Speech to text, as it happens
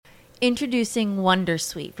Introducing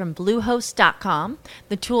Wondersuite from Bluehost.com,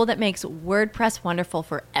 the tool that makes WordPress wonderful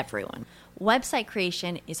for everyone. Website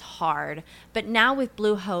creation is hard, but now with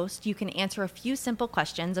Bluehost, you can answer a few simple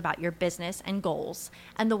questions about your business and goals,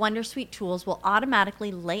 and the Wondersuite tools will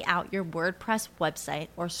automatically lay out your WordPress website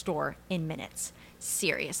or store in minutes.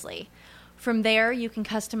 Seriously. From there, you can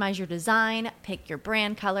customize your design, pick your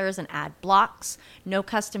brand colors, and add blocks. No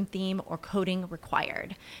custom theme or coding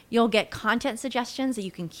required. You'll get content suggestions that you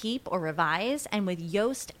can keep or revise, and with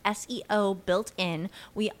Yoast SEO built in,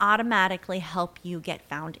 we automatically help you get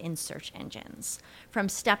found in search engines. From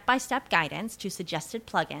step-by-step guidance to suggested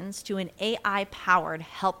plugins to an AI-powered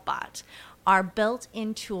help bot, our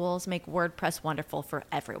built-in tools make WordPress wonderful for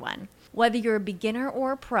everyone. Whether you're a beginner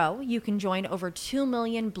or a pro, you can join over 2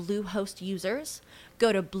 million Bluehost users.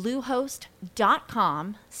 Go to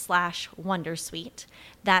bluehost.com/wondersuite.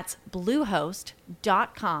 That's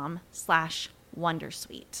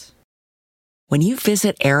bluehost.com/wondersuite. When you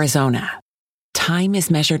visit Arizona, time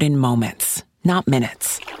is measured in moments, not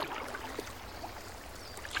minutes.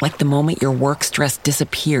 Like the moment your work stress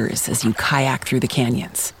disappears as you kayak through the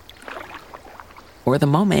canyons. Or the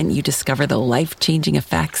moment you discover the life-changing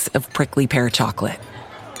effects of prickly pear chocolate.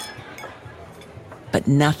 But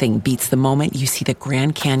nothing beats the moment you see the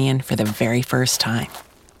Grand Canyon for the very first time.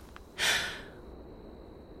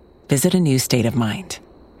 Visit a new state of mind.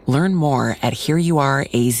 Learn more at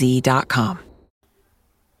hereyouareaz.com.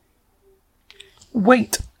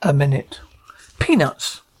 Wait a minute.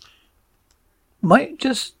 Peanuts might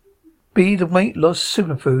just be the weight loss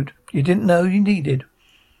superfood you didn't know you needed.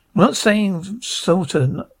 I'm not saying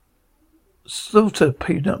salted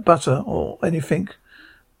peanut butter or anything,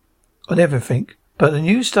 on everything, but a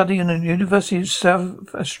new study in the University of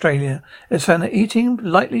South Australia has found that eating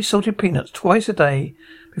lightly salted peanuts twice a day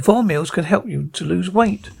before meals can help you to lose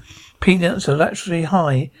weight. Peanuts are naturally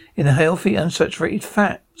high in healthy unsaturated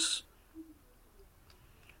fats.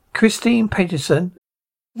 Christine Peterson.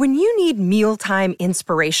 When you need mealtime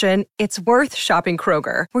inspiration, it's worth shopping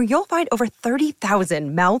Kroger, where you'll find over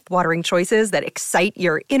 30,000 mouth-watering choices that excite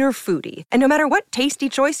your inner foodie. And no matter what tasty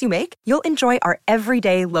choice you make, you'll enjoy our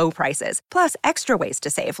everyday low prices, plus extra ways to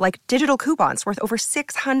save, like digital coupons worth over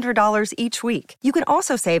 $600 each week. You can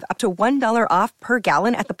also save up to $1 off per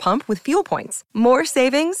gallon at the pump with fuel points. More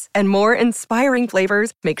savings and more inspiring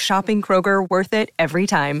flavors make shopping Kroger worth it every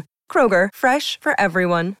time. Kroger, fresh for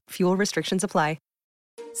everyone. Fuel restrictions apply.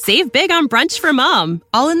 Save big on brunch for mom,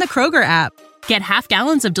 all in the Kroger app. Get half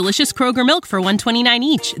gallons of delicious Kroger milk for $1.29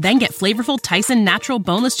 each. Then get flavorful Tyson natural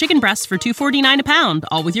boneless chicken breasts for $2.49 a pound,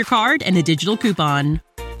 all with your card and a digital coupon.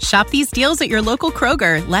 Shop these deals at your local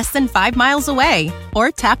Kroger, less than 5 miles away.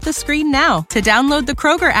 Or tap the screen now to download the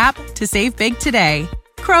Kroger app to save big today.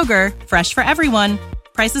 Kroger, fresh for everyone.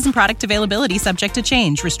 Prices and product availability subject to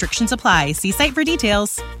change. Restrictions apply. See site for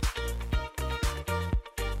details.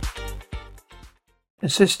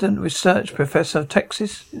 Assistant Research Professor of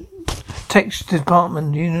Texas Department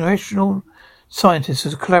Nutritional Scientist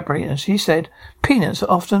as a collaborator, and she said peanuts are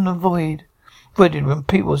often avoided when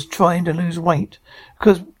people are trying to lose weight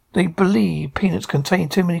because they believe peanuts contain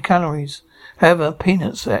too many calories. However,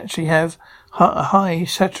 peanuts actually have a high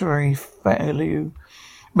saturated value,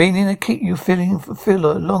 meaning they keep you feeling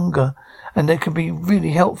fuller longer, and they can be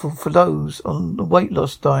really helpful for those on the weight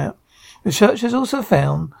loss diet. Researchers also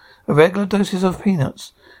found that regular doses of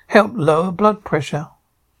peanuts help lower blood pressure.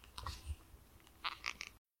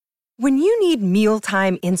 When you need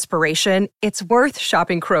mealtime inspiration, it's worth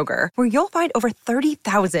shopping Kroger, where you'll find over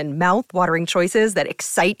 30,000 mouth-watering choices that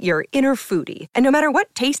excite your inner foodie. And no matter what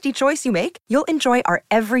tasty choice you make, you'll enjoy our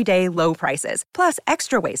everyday low prices, plus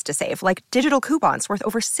extra ways to save, like digital coupons worth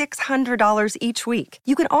over $600 each week.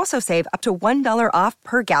 You can also save up to $1 off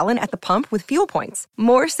per gallon at the pump with fuel points.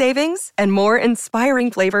 More savings and more inspiring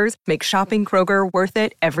flavors make shopping Kroger worth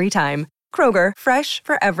it every time. Kroger, fresh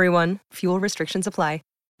for everyone. Fuel restrictions apply.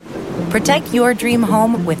 Protect your dream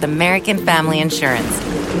home with American Family Insurance.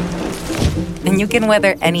 And you can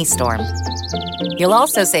weather any storm. You'll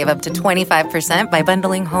also save up to 25% by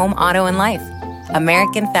bundling home, auto, and life.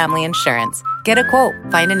 American Family Insurance. Get a quote.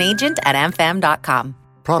 Find an agent at amfam.com.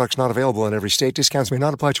 Products not available in every state. Discounts may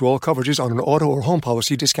not apply to all coverages on an auto or home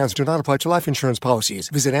policy. Discounts do not apply to life insurance policies.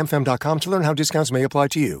 Visit amfam.com to learn how discounts may apply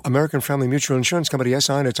to you. American Family Mutual Insurance Company,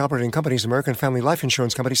 SI, and its operating companies, American Family Life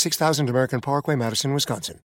Insurance Company, 6000 American Parkway, Madison, Wisconsin.